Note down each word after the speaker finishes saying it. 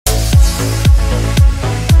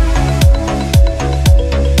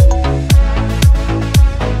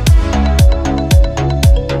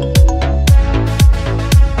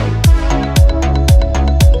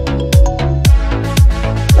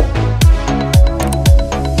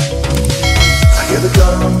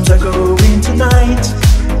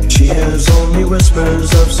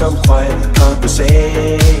whispers of some quiet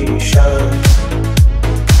conversation.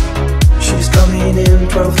 She's coming in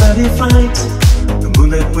 12:30 flight. The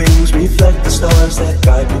moonlit wings reflect the stars that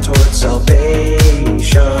guide me towards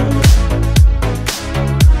salvation.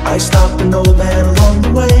 I stopped an old man along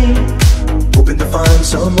the way, hoping to find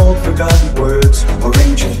some old forgotten words or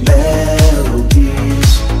ancient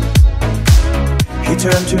melodies. He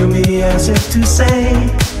turned to me as if to say,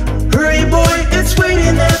 hurry boy, it's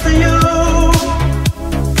waiting there for you.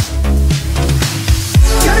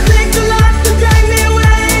 Gotta take the light to drag me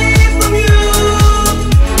away from you.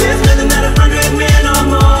 There's nothing that 100 men or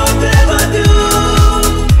more could ever do.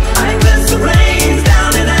 I miss the rains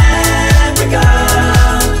down in Africa.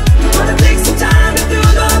 Gonna take some time to do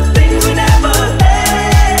the things we never had.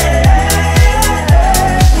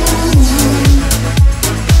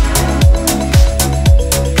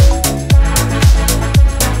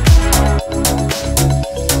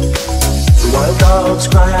 The wild dogs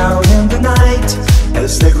cry out in the night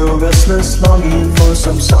as they grow restless, longing for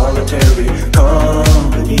some solitary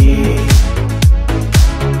company.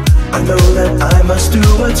 I know that I must do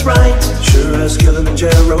what's right, sure as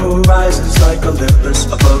Kilimanjaro rises like Olympus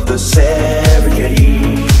above the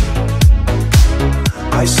Serengeti.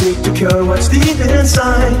 I seek to cure what's deep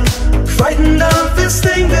inside, frightened of this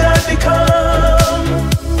thing that I've become.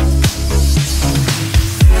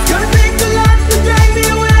 Gotta take the light to drag me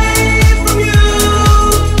away from you.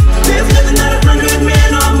 There's nothing that 100 men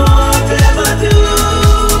or more could ever do.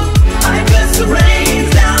 I guess the rains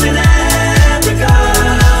down in Africa.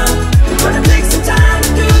 We're gonna take some time to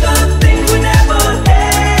do the things we never had.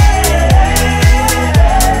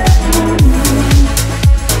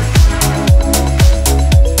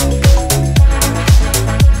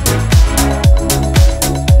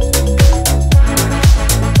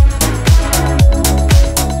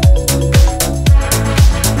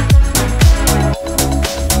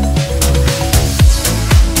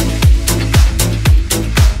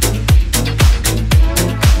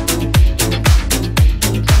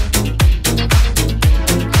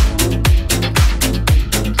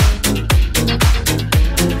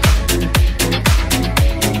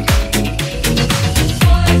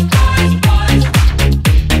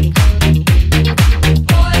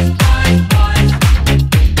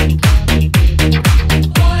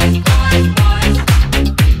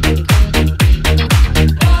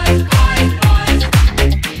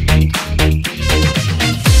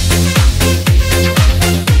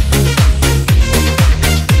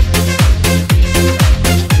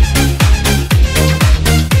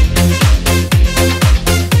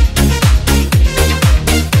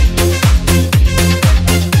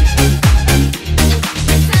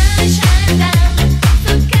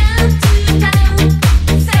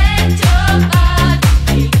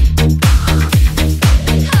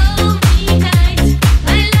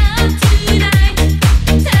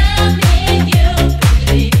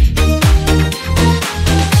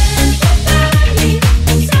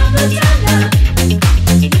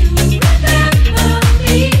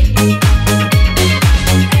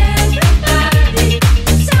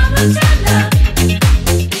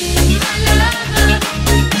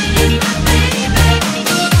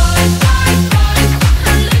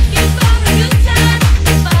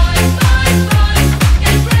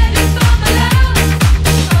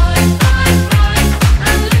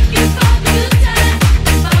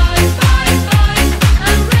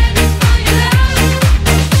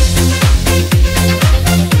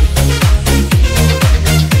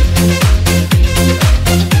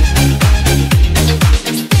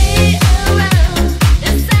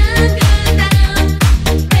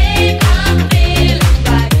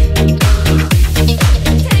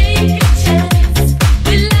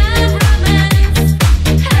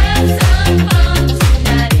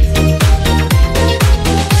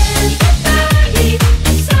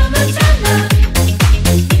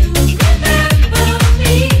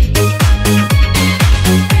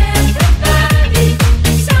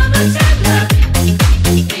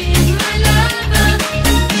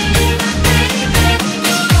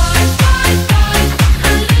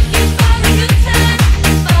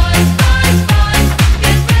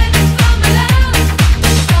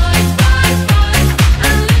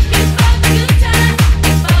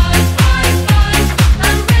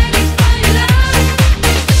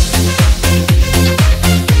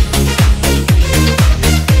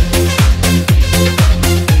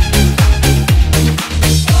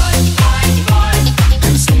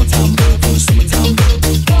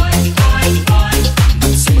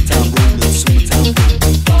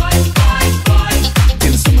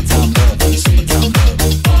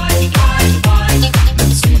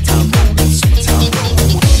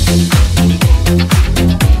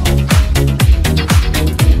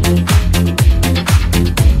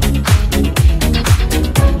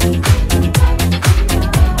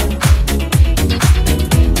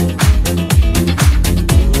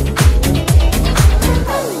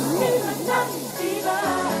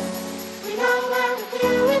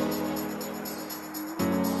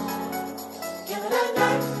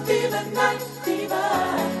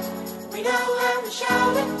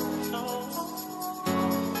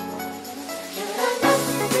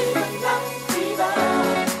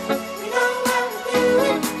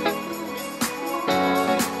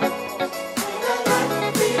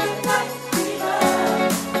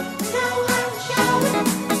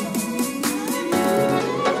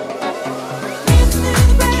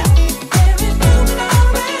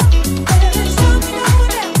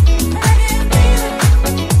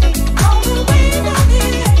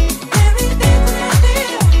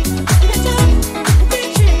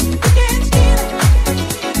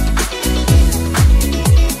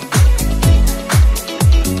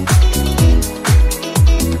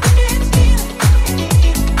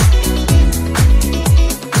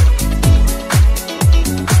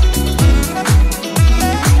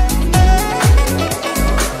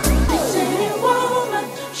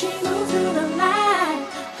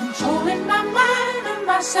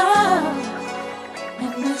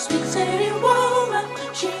 And the sweet